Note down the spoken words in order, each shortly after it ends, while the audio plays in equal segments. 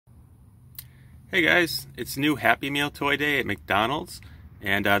Hey guys, it's new Happy Meal toy day at McDonald's,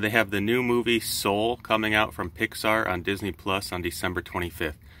 and they have the new movie Soul coming out from Pixar on Disney Plus on December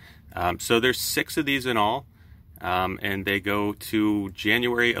 25th. So there's 6 of these in all, and they go to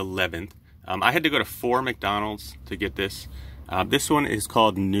January 11th. I had to go to 4 McDonald's to get this. This one is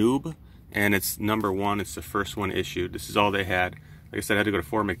called Noob, and it's #1. It's the first one issued. This is all they had. Like I said, I had to go to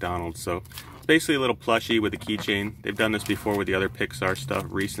 4 McDonald's, so it's basically a little plushie with a keychain. They've done this before with the other Pixar stuff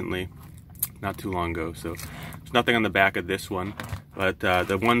recently. Not too long ago, so there's nothing on the back of this one, but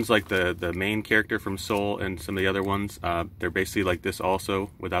the ones like the main character from Soul and some of the other ones, they're basically like this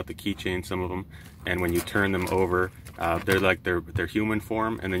also, without the keychain, some of them. And when you turn them over, they're like their human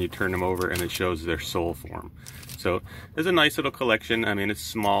form, and then you turn them over and it shows their soul form. So there's a nice little collection. I mean, it's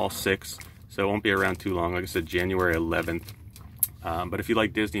small, 6, so it won't be around too long. Like I said, January 11th. But if you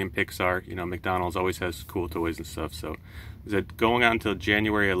like Disney and Pixar, you know, McDonald's always has cool toys and stuff. So is it going on until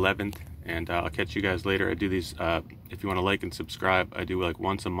January 11th? And I'll catch you guys later. I do these, if you want to like and subscribe, I do like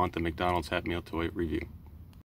once a month a McDonald's Happy Meal toy review.